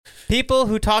People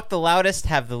who talk the loudest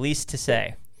have the least to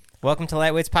say. Welcome to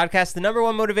Lightweights Podcast, the number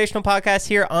one motivational podcast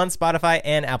here on Spotify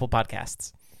and Apple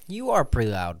Podcasts. You are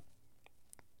pretty loud.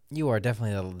 You are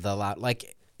definitely the loud.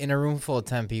 Like, in a room full of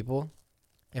 10 people,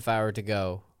 if I were to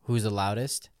go, who's the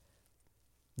loudest?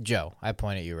 Joe. I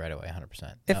point at you right away,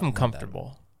 100%. If I'm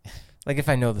comfortable. Like, if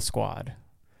I know the squad.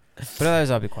 But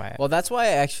otherwise, I'll be quiet. Well, that's why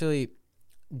I actually...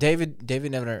 David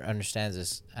never understands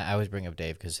this. I always bring up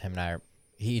Dave because him and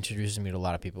he introduces me to a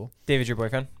lot of people. David's your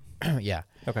boyfriend? Yeah.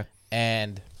 Okay.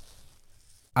 And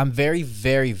I'm very,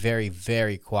 very, very,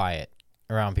 very quiet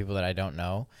around people that I don't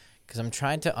know because I'm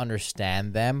trying to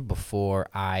understand them before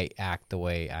I act the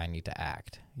way I need to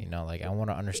act. You know, like I want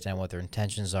to understand what their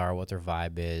intentions are, what their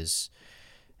vibe is,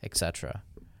 etc.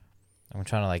 I'm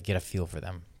trying to like get a feel for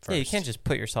them first. Yeah, you can't just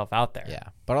put yourself out there. Yeah,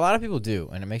 but a lot of people do,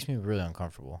 and it makes me really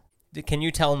uncomfortable. Can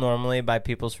you tell normally by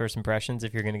people's first impressions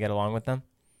if you're going to get along with them?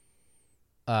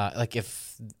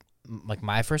 Like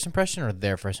my first impression or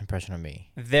their first impression of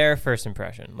me? Their first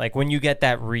impression. Like when you get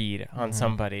that read on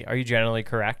somebody, are you generally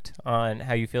correct on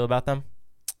how you feel about them?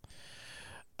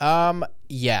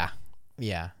 Yeah,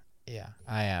 I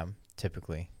am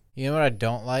typically. You know what I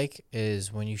don't like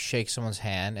is when you shake someone's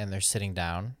hand and they're sitting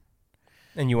down.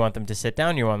 And you want them to sit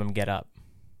down, or you want them to get up?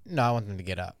 No, I want them to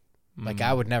get up. Like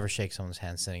I would never shake someone's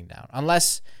hand sitting down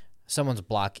unless something's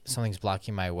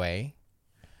blocking my way.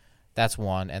 That's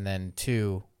one. And then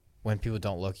two, when people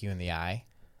don't look you in the eye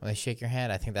when they shake your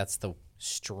hand, I think that's the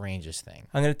strangest thing.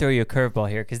 I'm going to throw you a curveball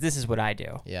here because this is what I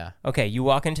do. Yeah. Okay, you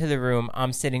walk into the room.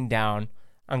 I'm sitting down.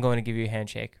 I'm going to give you a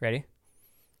handshake. Ready?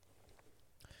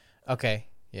 Okay.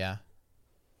 Yeah.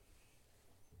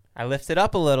 I lifted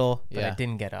up a little, but I Yeah.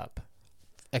 didn't get up.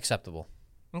 Acceptable.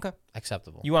 Okay.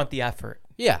 Acceptable. You want the effort.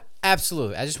 Yeah,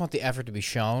 absolutely. I just want the effort to be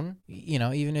shown, you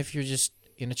know, even if you're just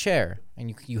in a chair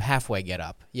and you halfway get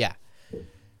up. Yeah.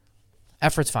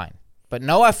 Effort's fine. But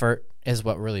no effort is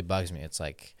what really bugs me. It's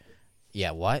like,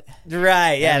 yeah, what?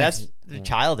 Right. Yeah, And that's it's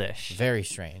childish. very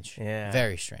strange. Yeah.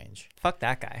 Very strange. Fuck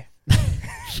that guy.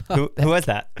 Who was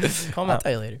that? Call him I'll out.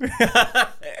 tell you later.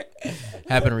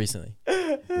 Happened recently.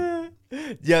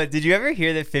 Yo, did you ever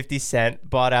hear that 50 Cent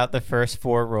bought out the first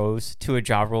 4 rows to a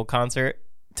Ja Rule concert?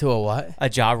 To a what? A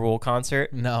Ja Rule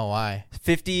concert? No, why?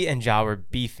 50 and Ja were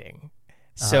beefing.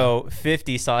 So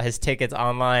 50 saw his tickets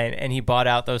online and he bought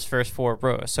out those first 4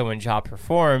 rows. So when Ja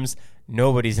performs,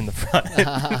 nobody's in the front.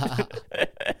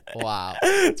 Wow.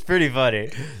 It's pretty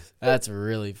funny. That's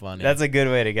really funny. That's a good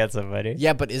way to get somebody.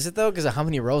 Yeah, but is it though? Because how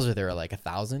many rows are there? Like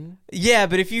 1,000? Yeah,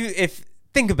 but if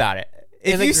think about it.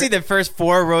 If the you see the first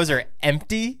 4 rows are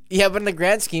empty. Yeah, but in the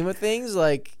grand scheme of things,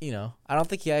 like, you know, I don't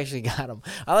think he actually got them.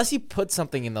 Unless he put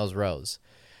something in those rows.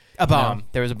 A bomb. No.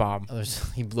 There was a bomb.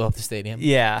 He blew up the stadium?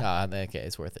 Yeah. Okay,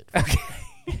 it's worth it. Okay.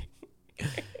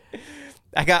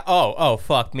 I got, oh,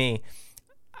 fuck me.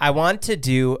 I want to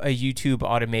do a YouTube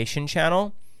automation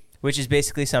channel, which is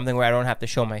basically something where I don't have to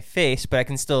show my face, but I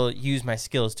can still use my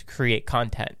skills to create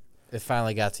content. It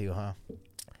finally got to you, huh?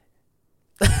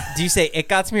 Do you say it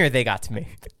got to me or they got to me?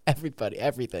 Everybody,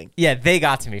 everything. Yeah, they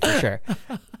got to me for sure.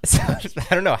 So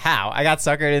I don't know how. I got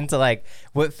suckered into like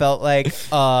what felt like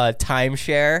a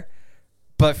timeshare,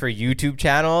 but for YouTube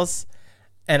channels.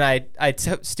 And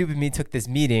stupid me took this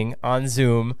meeting on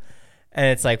Zoom, and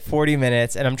it's like 40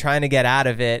 minutes, and I'm trying to get out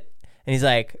of it. And he's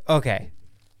like, okay,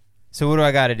 so what do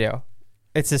I got to do?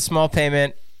 It's a small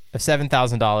payment of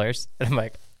 $7,000. And I'm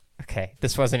like, okay,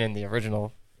 this wasn't in the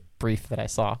original brief that I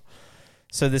saw.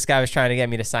 So this guy was trying to get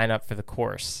me to sign up for the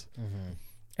course,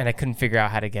 and I couldn't figure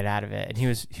out how to get out of it. And he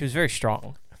was very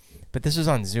strong, but this was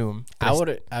on Zoom.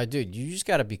 Dude, you just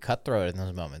got to be cutthroat in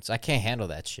those moments. I can't handle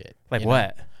that shit. Like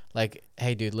what? Know? Like,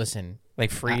 hey, dude, listen.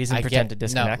 Like freeze and pretend to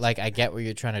disconnect? No, like I get what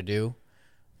you're trying to do.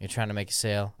 You're trying to make a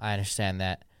sale. I understand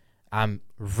that. I'm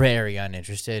very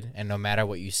uninterested, and no matter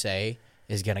what you say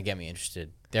is going to get me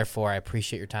interested. Therefore, I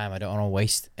appreciate your time. I don't want to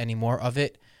waste any more of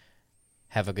it.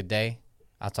 Have a good day.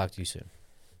 I'll talk to you soon.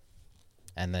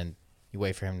 And then you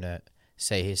wait for him to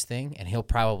say his thing, and he'll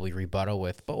probably rebuttal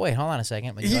with, but wait, hold on a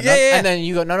second. But you go, Yeah. And then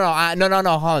you go, no,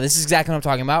 hold on. This is exactly what I'm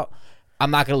talking about. I'm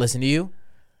not going to listen to you,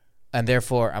 and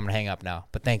therefore I'm going to hang up now.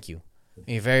 But thank you. And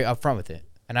you're very upfront with it.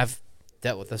 And I've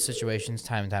dealt with those situations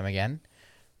time and time again,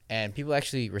 and people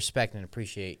actually respect and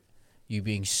appreciate you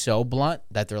being so blunt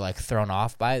that they're like thrown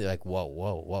off by it. They're like, whoa,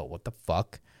 what the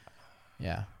fuck?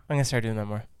 Yeah. I'm going to start doing that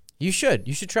more. You should.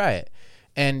 You should try it.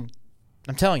 And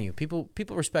I'm telling you, people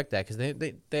respect that because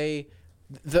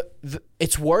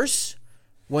it's worse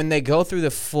when they go through the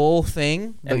full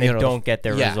thing And they don't get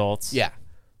their results. Yeah,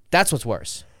 that's what's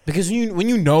worse. Because when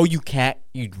you know you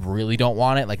really don't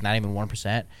want it, like not even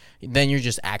 1%, then you're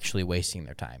just actually wasting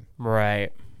their time.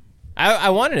 Right. I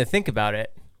wanted to think about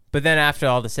it, but then after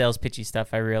all the sales pitchy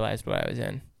stuff, I realized what I was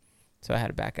in, so I had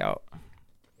to back out.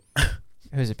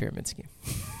 It was a pyramid scheme.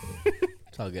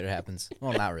 It's all good. It happens.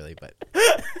 Well, not really, but.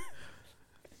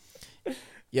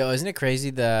 Yo, isn't it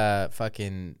crazy the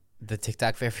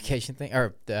TikTok verification thing?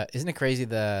 Or isn't it crazy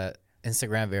the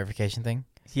Instagram verification thing?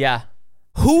 Yeah.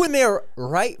 Who in their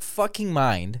right fucking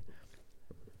mind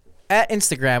at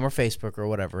Instagram or Facebook or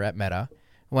whatever, at Meta,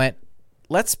 went,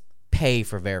 let's pay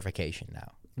for verification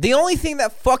now. The only thing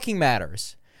that fucking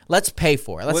matters. Let's pay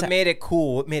for it. What made it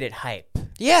cool? What made it hype?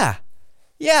 Yeah.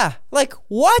 Yeah. Like,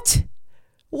 what?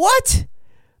 What?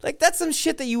 Like, that's some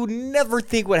shit that you would never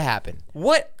think would happen.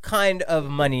 What kind of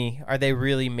money are they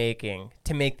really making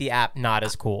to make the app not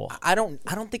as cool? I don't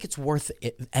think it's worth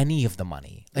any of the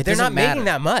money. Like, They're not making matter.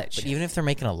 that much. But even if they're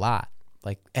making a lot,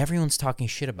 like, everyone's talking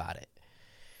shit about it.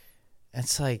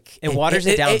 It's like it waters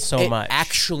it down so much. It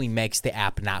actually makes the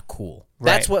app not cool.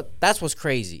 Right. That's what's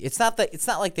crazy. It's not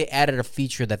like they added a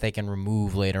feature that they can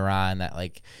remove later on that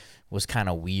like was kind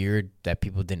of weird that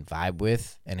people didn't vibe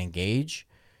with and engage.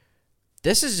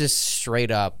 This is just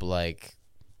straight up like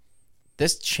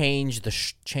this changes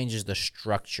the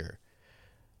structure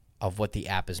of what the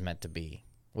app is meant to be,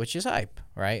 which is hype,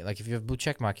 right? Like if you have blue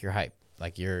checkmark, you're hype.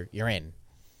 Like you're in.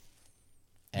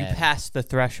 You passed the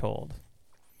threshold.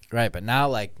 Right, but now,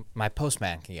 like, my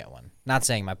postman can get one. Not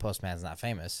saying my postman's not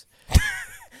famous.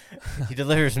 He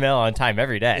delivers mail on time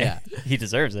every day. Yeah. He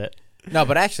deserves it. No,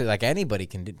 but actually, like, anybody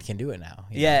can do it now.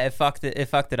 Yeah, it fucked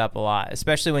it up a lot,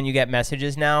 especially when you get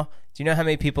messages now. Do you know how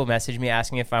many people message me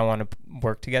asking if I want to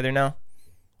work together now?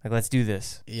 Like, let's do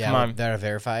this. Yeah, come on. That are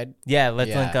verified. Yeah,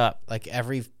 let's link up. Like,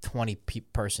 every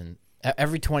 20th person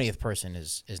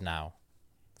is now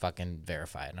fucking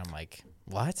verified. And I'm like,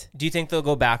 what? Do you think they'll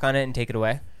go back on it and take it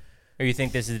away? Or you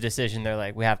think this is a decision they're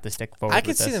like, we have to stick forward I could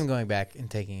with see this? them going back and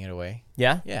taking it away.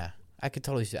 Yeah? Yeah, I could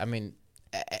totally see. I mean,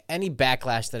 any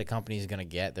backlash that a company is going to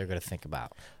get, they're going to think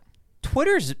about.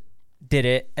 Twitter's did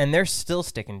it, and they're still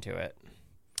sticking to it.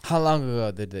 How long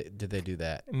ago did they do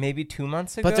that? Maybe 2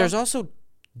 months ago? But there's also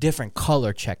different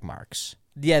color check marks.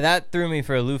 Yeah, that threw me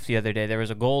for a loop the other day. There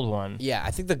was a gold one. Yeah,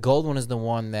 I think the gold one is the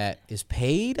one that is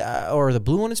paid, or the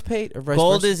blue one is paid, or vice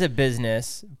Gold versa. is a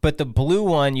business, but the blue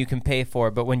one you can pay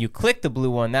for. But when you click the blue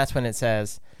one, that's when it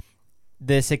says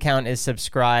this account is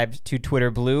subscribed to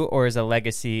Twitter Blue or is a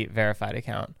legacy verified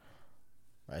account.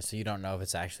 Right, so you don't know if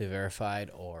it's actually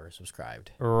verified or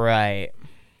subscribed. Right.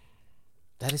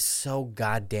 That is so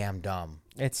goddamn dumb.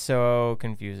 It's so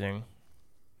confusing.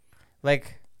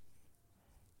 Like,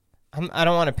 I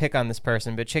don't want to pick on this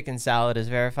person, but Chicken Salad is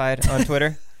verified on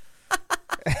Twitter.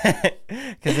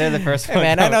 Because they're the first one. Hey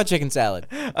man, I know chicken salad.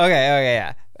 Okay,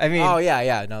 yeah. I mean, Oh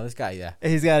yeah. No, this guy, yeah.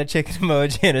 he's got a chicken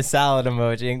emoji and a salad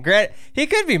emoji. And Grant, he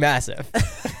could be massive.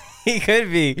 He could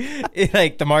be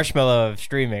like the marshmallow of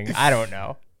streaming. I don't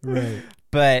know. Right.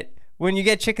 But when you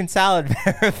get chicken salad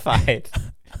verified,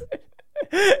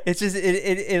 it's just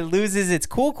it loses its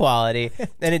cool quality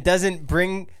and it doesn't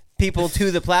bring people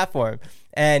to the platform.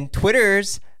 And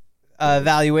Twitter's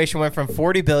valuation went from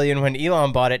 40 billion when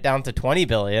Elon bought it down to 20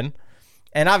 billion.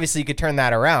 And obviously you could turn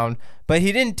that around, but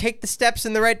he didn't take the steps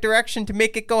in the right direction to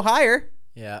make it go higher.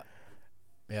 Yeah.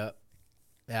 I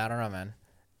don't know, man.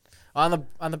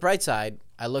 On the bright side,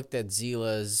 I looked at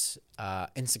Zila's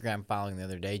Instagram following the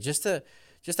other day just out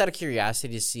of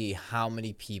curiosity to see how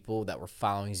many people that were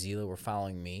following Zila were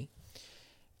following me.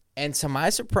 And to my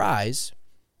surprise,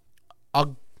 a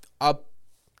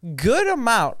good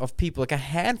amount of people, like a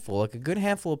good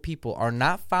handful of people are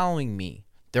not following me.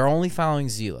 They're only following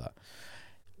Zila.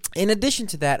 In addition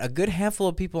to that, a good handful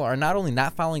of people are not only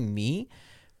not following me,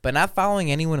 but not following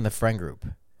anyone in the friend group.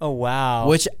 Oh, wow.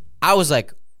 Which I was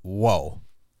like, whoa.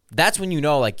 That's when you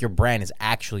know, like, your brand is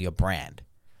actually a brand,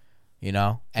 you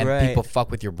know? And Right. people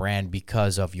fuck with your brand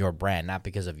because of your brand, not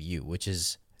because of you, which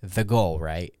is the goal,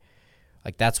 right?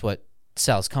 Like, that's what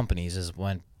sells companies is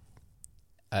when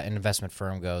an investment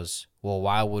firm goes, well,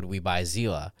 why would we buy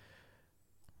Zila?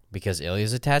 Because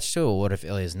Ilya's attached to it? Well, what if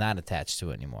Ilya's not attached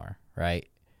to it anymore, right?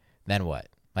 Then what?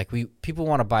 Like, people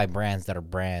want to buy brands that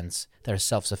are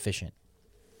self-sufficient.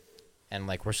 And,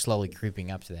 like, we're slowly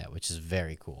creeping up to that, which is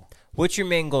very cool. What's your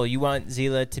main goal? You want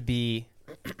Zila to be...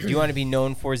 Do you want to be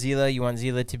known for Zila? You want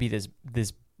Zila to be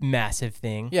this massive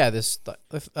thing? Yeah, this,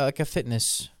 like a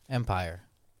fitness empire.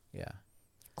 Yeah.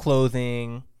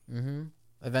 Clothing, Mm-hmm.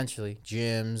 Eventually.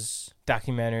 Gyms.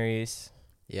 documentaries.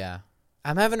 Yeah.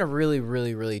 I'm having a really,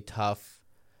 really, really tough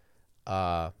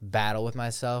battle with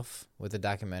myself with the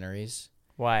documentaries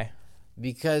Why?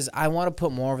 because I want to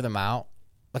put more of them out.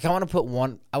 Like I want to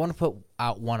put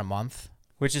out one a month.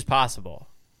 Which is possible.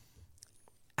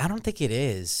 I don't think it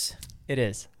is. It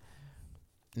is.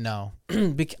 No.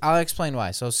 I'll explain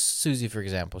why. So Susie, for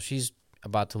example, she's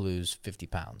about to lose 50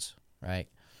 pounds, right?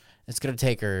 It's going to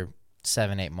take her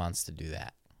 7-8 months to do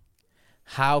that.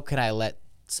 How can I let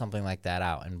something like that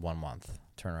out in 1 month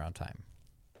turnaround time?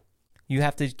 You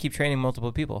have to keep training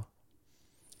multiple people.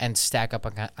 And stack up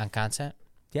on content?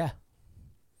 Yeah.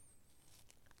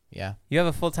 Yeah. You have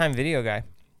a full-time video guy.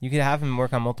 You could have him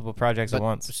work on multiple projects at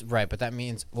once. Right, but that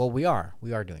means, well, we are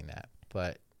doing that.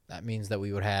 But that means that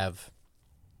we would have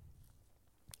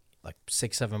like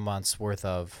 6-7 months worth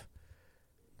of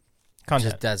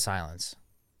Content. just dead silence.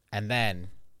 And then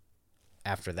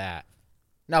after that,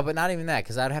 no, but not even that,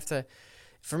 because I'd have to,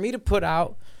 for me to put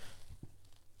out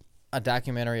a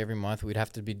documentary every month, we'd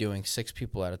have to be doing 6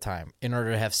 people at a time in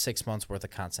order to have 6 months worth of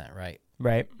content, right?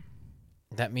 Right.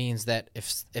 That means that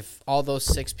if all those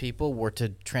 6 people were to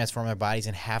transform their bodies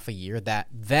in half a year,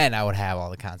 then I would have all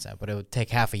the content. But it would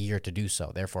take half a year to do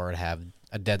so. Therefore, I'd have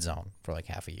a dead zone for like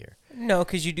half a year. No,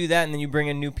 because you do that and then you bring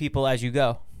in new people as you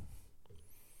go.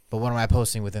 But what am I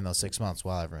posting within those 6 months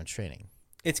while everyone's training?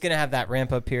 It's going to have that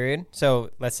ramp-up period.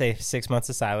 So let's say 6 months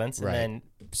of silence, and Right. then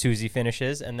Susie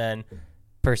finishes, and then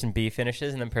person B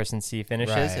finishes, and then person C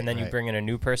finishes, Right, and then you right. bring in a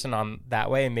new person on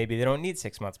that way, and maybe they don't need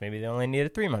 6 months. Maybe they only need a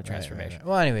 3-month transformation. Right.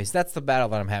 Well, anyways, that's the battle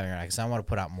that I'm having right now because I want to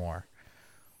put out more.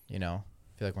 You know,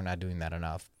 I feel like we're not doing that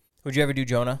enough. Would you ever do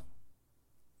Jonah?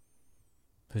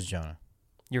 Who's Jonah?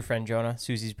 Your friend Jonah,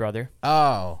 Susie's brother?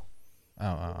 Oh.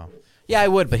 Yeah, I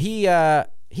would, but he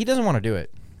doesn't want to do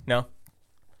it. No?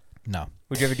 No.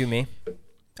 Would you ever do me?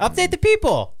 Update the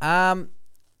people!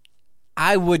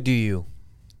 I would do you.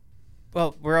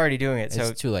 Well, we're already doing it, so...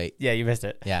 It's too late. Yeah, you missed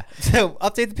it. Yeah. So,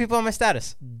 update the people on my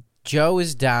status. Joe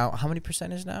is down. How many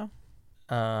percent is now?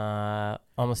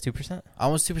 Almost 2%.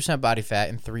 Almost 2% body fat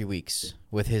in 3 weeks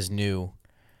with his new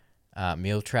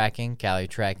meal tracking, calorie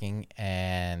tracking,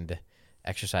 and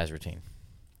exercise routine.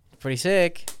 Pretty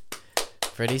sick.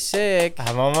 Pretty sick.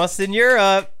 I'm almost in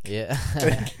Europe. Yeah.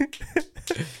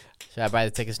 Should I buy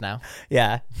the tickets now?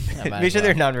 Yeah. I might Make as sure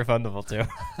they're well. non-refundable, too.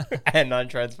 And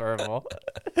non-transferable.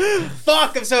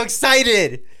 Fuck, I'm so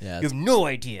excited. Yeah, You have no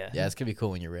idea. Yeah, it's going to be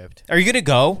cool when you're ripped. Are you going to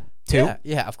go, too?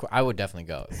 Yeah, of course. I would definitely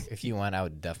go. If you went, I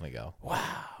would definitely go. Wow.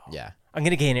 Yeah, I'm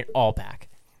going to gain it all back.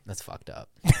 that's fucked up.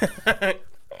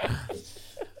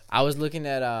 I was looking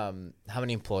at how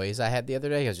many employees I had the other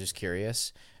day. I was just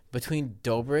curious. Between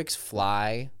Dobrik's,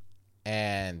 Fly,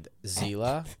 and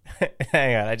Zila.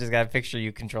 Hang on, I just got to picture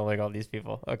you controlling all these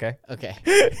people. Okay. Okay.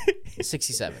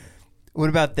 67. What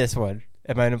about this one?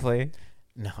 Am I an employee?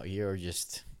 No, you're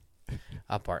just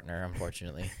a partner,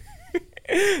 unfortunately.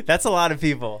 That's a lot of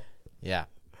people. Yeah.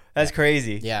 That's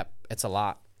crazy. Yeah, it's a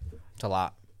lot. It's a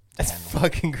lot. That's And-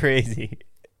 fucking crazy.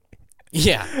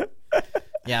 Yeah.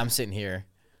 Yeah, I'm sitting here,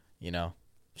 you know,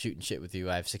 shooting shit with you.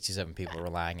 I have 67 people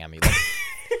relying on me.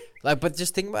 But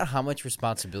just think about how much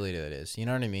responsibility that is. You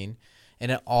know what I mean?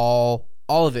 And all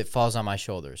of it falls on my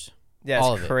shoulders. Yeah,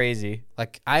 All it's of it. crazy.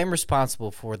 Like, I am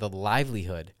responsible for the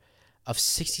livelihood of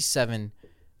 67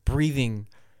 breathing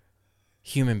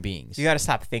human beings. You got to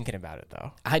stop thinking about it,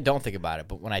 though. I don't think about it,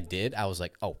 but when I did, I was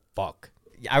like, oh, fuck.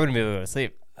 I wouldn't be able to go to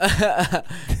sleep.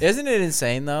 Isn't it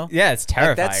insane, though? Yeah, it's terrifying.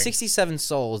 Like, that's 67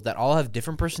 souls that all have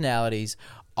different personalities,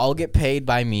 all get paid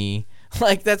by me.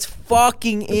 Like, that's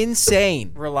fucking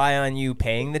insane. Rely on you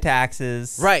paying the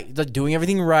taxes. Right. Like, doing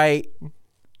everything right.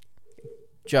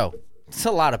 Joe, it's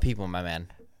a lot of people, my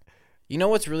man. You know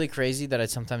what's really crazy that I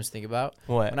sometimes think about?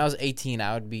 What? When I was 18,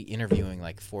 I would be interviewing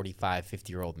like 45,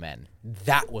 50-year-old men.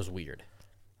 That was weird.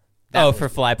 That was for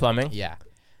fly plumbing? Yeah.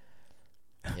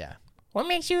 Yeah. What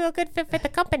makes you a good fit for the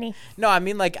company? No, I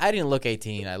mean, like, I didn't look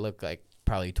 18. I looked like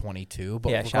probably 22.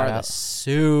 But Yeah, shout regardless, out.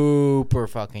 super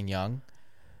fucking young.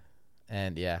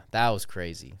 And, yeah, that was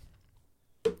crazy.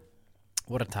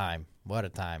 What a time. What a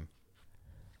time.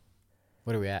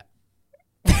 What are we at?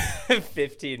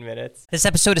 15 minutes. This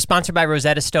episode is sponsored by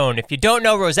Rosetta Stone. If you don't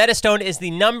know, Rosetta Stone is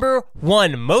the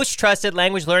 #1 most trusted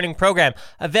language learning program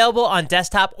available on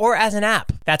desktop or as an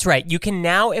app. That's right, you can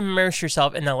now immerse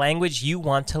yourself in the language you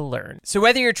want to learn. So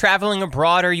whether you're traveling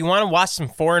abroad or you want to watch some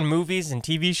foreign movies and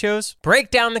TV shows, break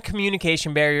down the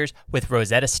communication barriers with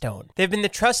Rosetta Stone. They've been the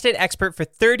trusted expert for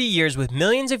 30 years with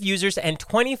millions of users and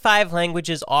 25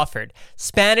 languages offered.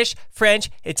 Spanish, French,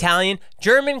 Italian,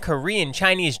 German, Korean,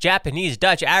 Chinese, Japanese,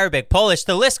 Dutch, Arabic, Arabic, Polish,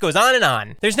 the list goes on and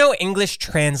on. There's no English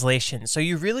translation, so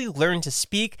you really learn to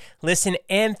speak, listen,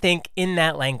 and think in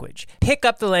that language. Pick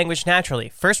up the language naturally,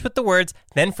 first with the words,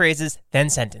 then phrases, then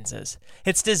sentences.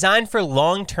 It's designed for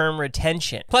long-term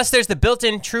retention. Plus, there's the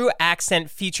built-in True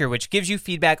Accent feature, which gives you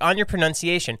feedback on your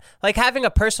pronunciation, like having a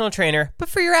personal trainer, but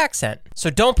for your accent. So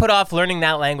don't put off learning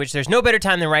that language. There's no better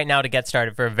time than right now to get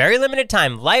started. For a very limited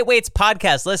time, Lightweight's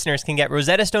podcast listeners can get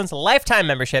Rosetta Stone's lifetime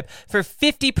membership for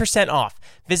 50% off.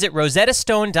 Visit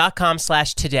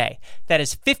rosettastone.com/today. That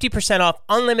is 50% off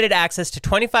unlimited access to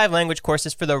 25 language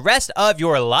courses for the rest of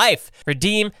your life.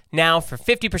 Redeem now for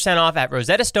 50% off at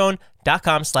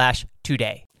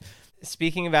rosettastone.com/today.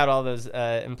 Speaking about all those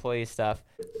employee stuff,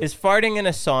 is farting in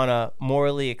a sauna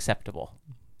morally acceptable?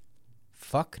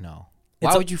 Fuck no.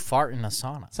 Why would you fart in a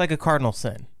sauna? It's like a cardinal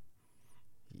sin.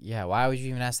 Yeah, why would you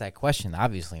even ask that question?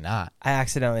 Obviously not. I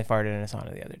accidentally farted in a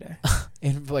sauna the other day.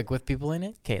 Like with people in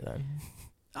it? Caitlin.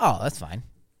 Oh, that's fine.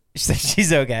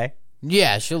 She's okay.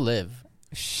 Yeah, she'll live.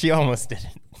 She almost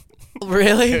didn't.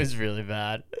 Really? It was really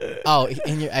bad. Oh,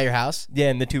 at your house? Yeah,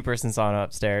 in the 2-person sauna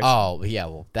upstairs. Oh, yeah,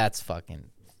 well, that's fucking...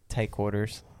 Tight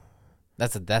quarters.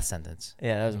 That's a death sentence.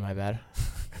 Yeah, that was my bad.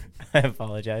 I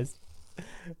apologize.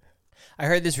 I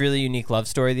heard this really unique love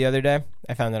story the other day.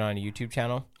 I found it on a YouTube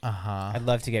channel. Uh-huh. I'd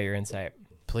love to get your insight.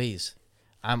 Please.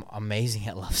 I'm amazing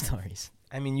at love stories.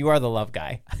 I mean, you are the love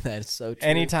guy. That is so true.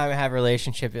 Anytime I have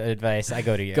relationship advice, I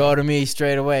go to you. Go to me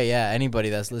straight away. Yeah, anybody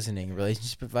that's listening,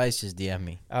 relationship advice, just DM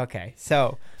me. Okay,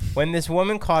 so when this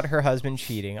woman caught her husband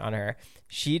cheating on her,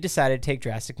 she decided to take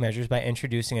drastic measures by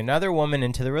introducing another woman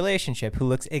into the relationship who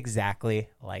looks exactly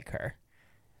like her.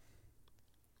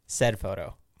 Said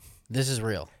photo. This is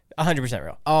real. 100%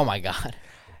 real. Oh, my God.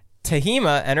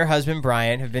 Tahima and her husband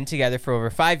Brian have been together for over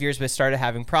 5 years, but started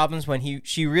having problems when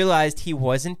she realized he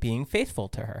wasn't being faithful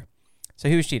to her. So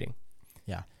he was cheating.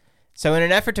 Yeah. So in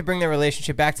an effort to bring their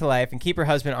relationship back to life and keep her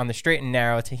husband on the straight and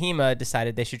narrow, Tahima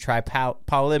decided they should try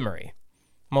polyamory.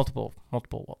 Multiple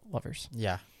lovers.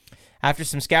 Yeah. After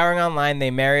some scouring online,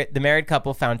 the married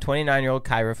couple found 29-year-old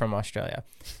Kyra from Australia.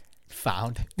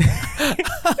 Found.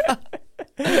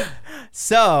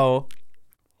 So,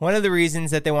 one of the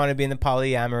reasons that they wanted to be in the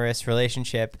polyamorous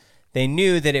relationship, they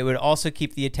knew that it would also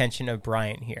keep the attention of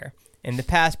Bryant here. In the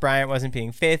past, Bryant wasn't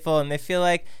being faithful, and they feel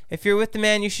like if you're with the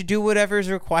man, you should do whatever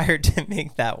is required to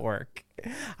make that work.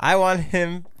 I want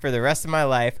him for the rest of my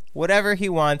life. Whatever he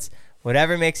wants,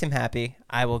 whatever makes him happy,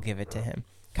 I will give it to him.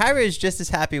 Kyra is just as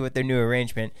happy with their new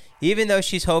arrangement, even though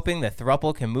she's hoping the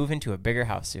throuple can move into a bigger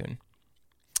house soon.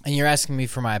 And you're asking me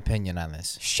for my opinion on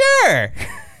this. Sure!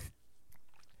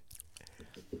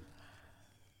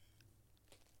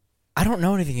 I don't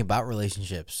know anything about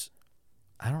relationships.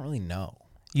 I don't really know.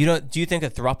 Do you think a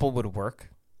throuple would work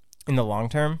in the long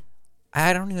term?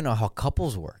 I don't even know how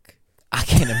couples work. I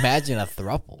can't imagine a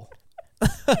throuple.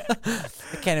 I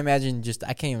can't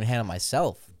even handle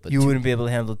myself. But You wouldn't be able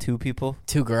to handle 2 people?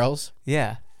 2 girls?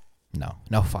 Yeah.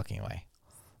 No fucking way.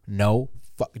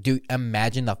 Dude,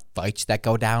 imagine the fights that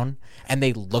go down and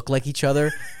they look like each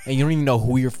other and you don't even know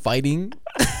who you're fighting.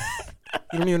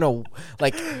 You don't even know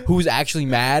like who's actually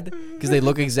mad because they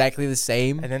look exactly the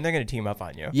same. And then they're going to team up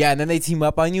on you. Yeah, and then they team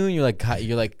up on you and you're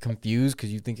like confused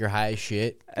because you think you're high as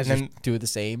shit. And then do it the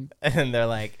same. And then they're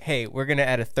like, hey, we're going to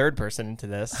add a third person into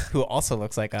this who also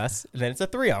looks like us. And then it's a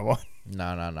 3-on-1. No.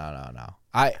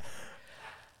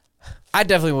 I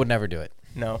definitely would never do it.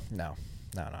 No. No.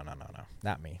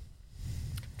 Not me.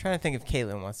 I'm trying to think if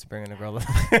Caitlin wants to bring in a girl.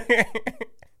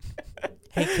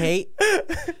 Hey, Kate.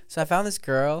 So I found this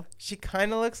girl. She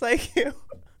kind of looks like you.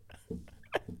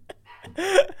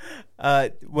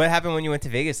 What happened when you went to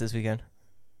Vegas this weekend?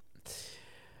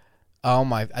 Oh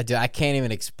my! I can't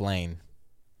even explain.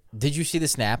 Did you see the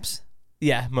snaps?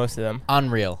 Yeah, most of them.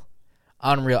 Unreal.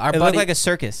 Our It buddy, looked like a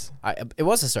circus. It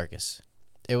was a circus.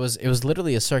 It was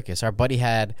literally a circus. Our buddy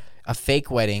had a fake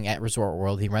wedding at Resort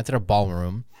World. He rented a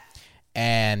ballroom,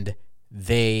 and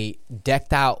they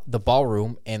decked out the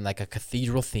ballroom in like a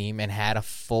cathedral theme and had a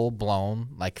full-blown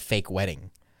like fake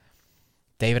wedding.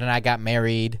 David and I got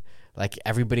married. Like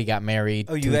everybody got married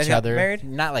Oh, to you guys each got other. married?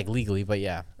 Not like legally, but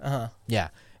yeah. Uh-huh. Yeah.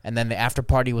 And then the after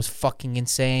party was fucking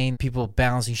insane. People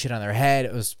balancing shit on their head.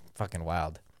 It was fucking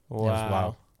wild. Wow. It was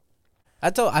wild.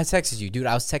 I texted you, dude.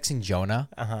 I was texting Jonah.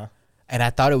 Uh-huh. And I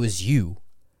thought it was you.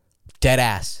 Dead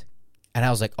ass. And I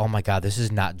was like, oh my God, this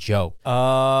is not Joe.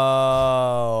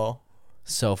 Oh.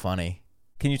 So funny.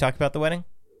 Can you talk about the wedding?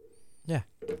 Yeah.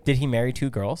 Did he marry 2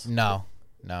 girls? No.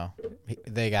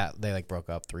 They like broke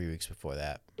up 3 weeks before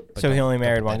that. But So he only don't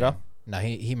married put one that girl? in. No,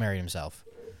 he married himself.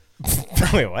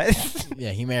 Wait, what?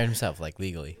 Yeah, he married himself like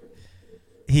legally.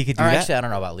 He could do Or that? actually, I don't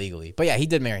know about legally. But yeah, he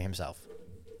did marry himself.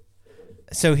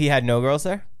 So he had no girls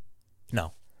there?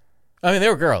 No. I mean,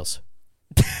 there were girls.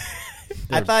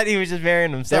 I thought he was just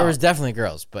marrying himself. There was definitely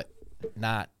girls, but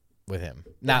not with him.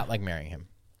 Not like marrying him.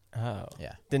 Oh.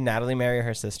 Yeah. Did Natalie marry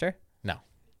her sister? No.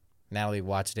 Natalie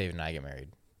watched David and I get married.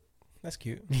 That's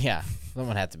cute. Yeah.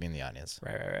 Someone had to be in the audience.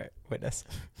 Right. Witness.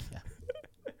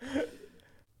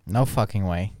 No fucking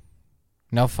way.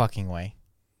 No fucking way.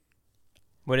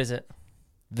 What is it?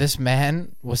 This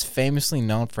man was famously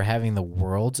known for having the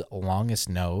world's longest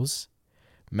nose,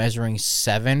 measuring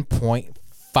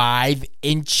 7.5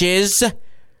 inches.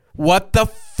 What the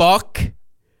fuck?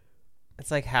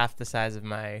 It's like half the size of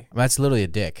my... That's literally a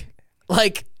dick.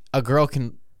 Like a girl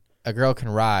can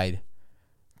ride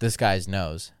this guy's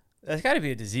nose. That's got to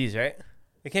be a disease, right?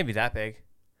 It can't be that big.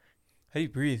 How do you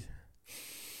breathe?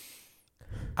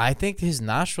 I think his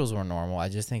nostrils were normal. I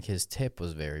just think his tip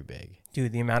was very big.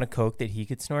 Dude, the amount of coke that he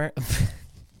could snort.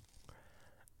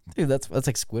 Dude, that's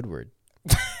like Squidward.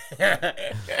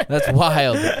 That's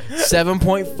wild.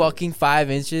 7.5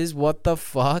 inches. What the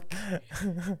fuck?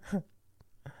 And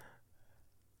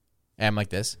I'm like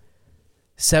this.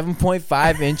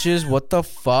 7.5 inches. What the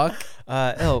fuck?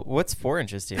 What's 4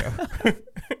 inches to you?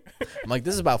 I'm like,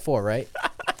 this is about 4, right?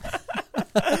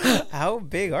 How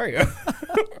big are you?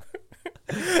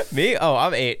 Me? Oh,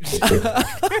 I'm 8.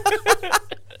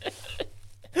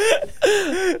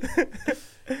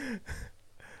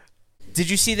 Did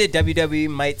you see that WWE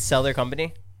might sell their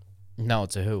company? No,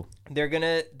 to who?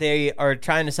 They are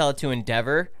trying to sell it to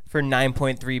Endeavor for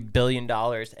 $9.3 billion,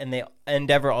 and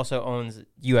Endeavor also owns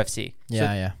UFC.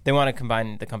 Yeah. They want to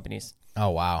combine the companies. Oh,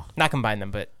 wow. Not combine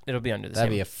them, but it'll be under the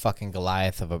That'd same. be a fucking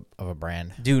Goliath of a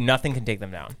brand. Dude, nothing can take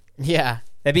them down. Yeah.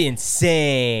 That'd be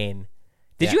insane.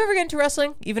 Did Yeah. you ever get into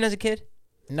wrestling, even as a kid?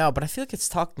 No, but I feel like it's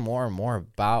talked more and more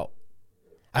about.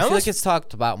 I I feel almost- like it's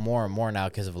talked about more and more now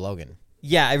because of Logan.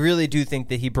 Yeah, I really do think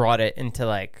that he brought it into,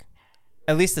 like,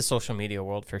 at least the social media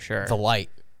world for sure. The light.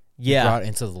 Yeah. Brought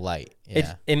into the light.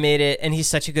 Yeah. It made it, and he's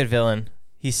such a good villain.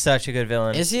 He's such a good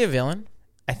villain. Is he a villain?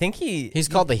 I think He's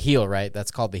called the heel, right?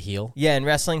 That's called the heel. Yeah, in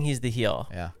wrestling, he's the heel.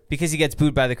 Yeah. Because he gets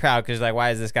booed by the crowd because, like,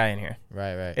 why is this guy in here?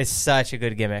 Right. It's such a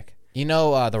good gimmick. You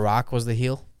know, The Rock was the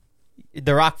heel?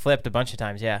 The Rock flipped a bunch of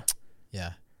times, yeah.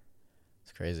 Yeah.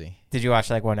 It's crazy. Did you watch,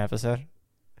 like, one episode?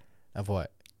 Of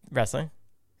what? Wrestling?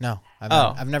 No.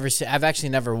 Oh. I've actually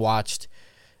never watched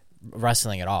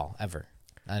wrestling at all, ever.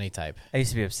 Any type. I used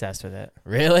to be obsessed with it.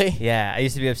 Really? Yeah, I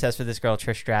used to be obsessed with this girl,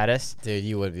 Trish Stratus. Dude,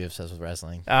 you would be obsessed with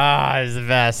wrestling. Ah, it was the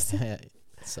best.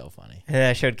 It's so funny. And then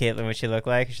I showed Caitlin what she looked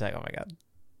like. She's like, oh, my God.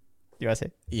 You want to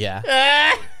see? Yeah.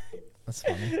 Ah! That's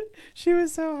funny. She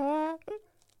was so hot.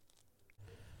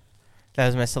 That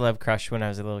was my celeb crush when I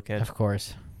was a little kid. Of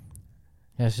course.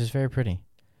 Yeah, she's very pretty.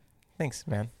 Thanks,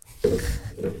 man.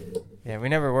 Yeah, we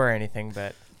never were anything,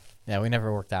 but Yeah, we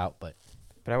never worked out, but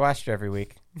I watched her every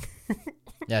week.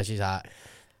 yeah, she's hot.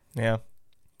 Yeah.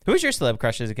 Who was your celeb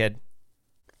crush as a kid?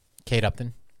 Kate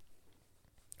Upton.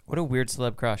 What a weird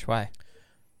celeb crush. Why?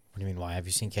 What do you mean, why? Have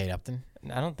you seen Kate Upton?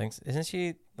 I don't think so. Isn't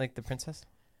she like the princess?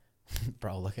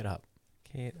 Bro, look it up.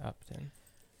 Kate Upton.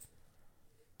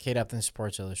 Kate Upton,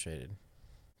 Sports Illustrated.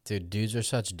 Dude, dudes are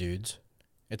such dudes.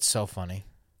 It's so funny.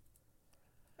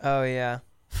 Oh, yeah.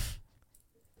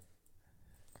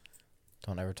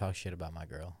 Don't ever talk shit about my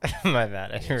girl. My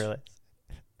bad. I didn't realize.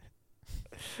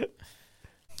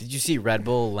 Did you see Red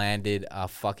Bull landed a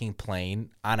fucking plane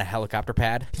on a helicopter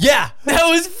pad? Yeah. That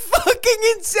was fucking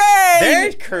insane.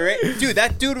 They're correct. Dude,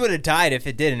 that dude would have died if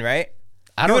it didn't, right?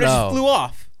 I He don't would have know. just flew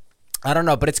off. I don't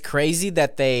know, but it's crazy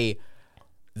that they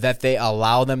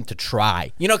allow them to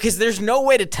try. You know, because there's no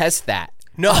way to test that.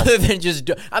 No. Other than just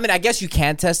I mean, I guess you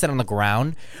can test it on the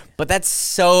ground, but that's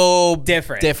so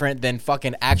Different than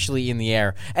fucking actually in the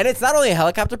air. And it's not only a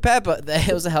helicopter pad, but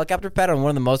it was a helicopter pad on one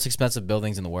of the most expensive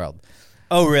buildings in the world.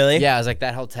 Oh, really? Yeah, it was like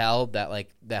that hotel that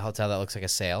looks like a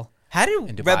sail. How In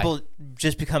did Dubai. Red Bull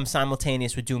just become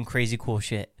simultaneous with doing crazy cool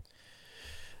shit?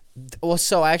 Well,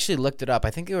 so I actually looked it up.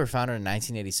 I think they were founded in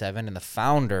 1987, and the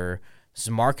founder's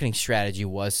marketing strategy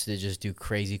was to just do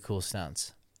crazy cool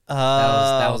stunts.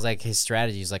 That was like his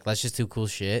strategy. He's like, let's just do cool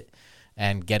shit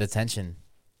and get attention,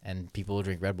 and people will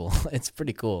drink Red Bull. It's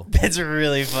pretty cool. That's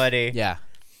really funny. Yeah.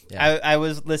 I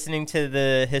was listening to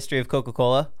the history of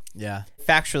Coca-Cola. Yeah.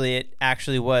 Factually, it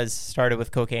actually was started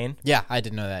with cocaine. Yeah, I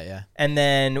didn't know that, yeah. And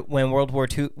then when World War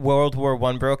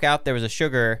I broke out, there was a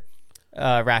sugar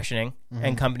rationing,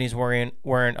 and companies weren't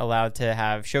allowed to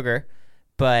have sugar,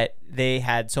 but they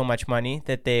had so much money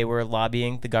that they were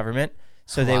lobbying the government,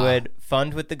 so they Wow. would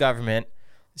fund with the government,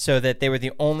 so that they were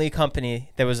the only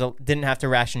company that didn't have to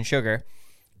ration sugar,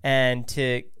 and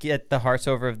to get the hearts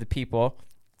over of the people,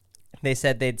 they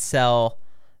said they'd sell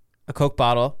a Coke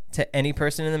bottle to any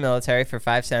person in the military for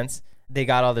 5 cents. They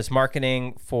got all this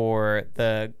marketing for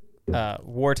the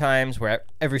war times where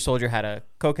every soldier had a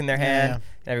Coke in their hand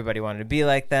and everybody wanted to be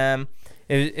like them.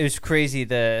 It was crazy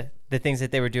the things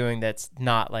that they were doing that's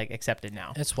not like accepted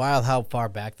now. It's wild how far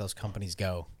back those companies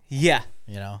go. Yeah.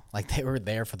 You know, like they were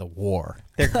there for the war.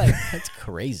 That's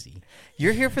crazy.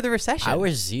 You're here for the recession. I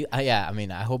wish I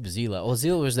hope Zila. Well,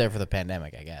 Zila was there for the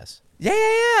pandemic, I guess.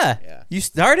 Yeah. You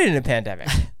started in a pandemic.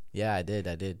 Yeah, I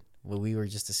did. Well, we were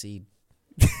just a seed.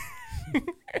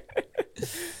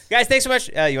 Guys, thanks so much.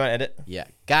 You want to edit? Yeah.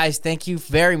 Guys, thank you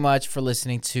very much for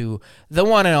listening to the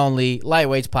one and only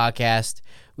Lightweights podcast.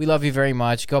 We love you very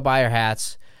much. Go buy our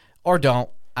hats. Or don't.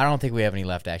 I don't think we have any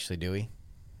left, actually, do we?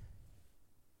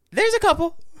 There's a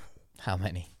couple. How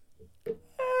many?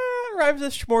 Rhymes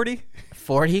with Schmorty.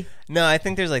 40? No, I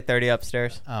think there's like 30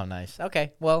 upstairs. Oh, nice.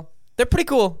 Okay. Well, they're pretty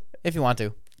cool if you want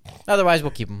to. Otherwise,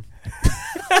 we'll keep them.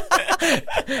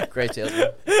 Great salesman.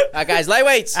 All right, guys,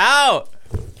 Lightweights. Out.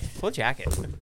 Full jacket.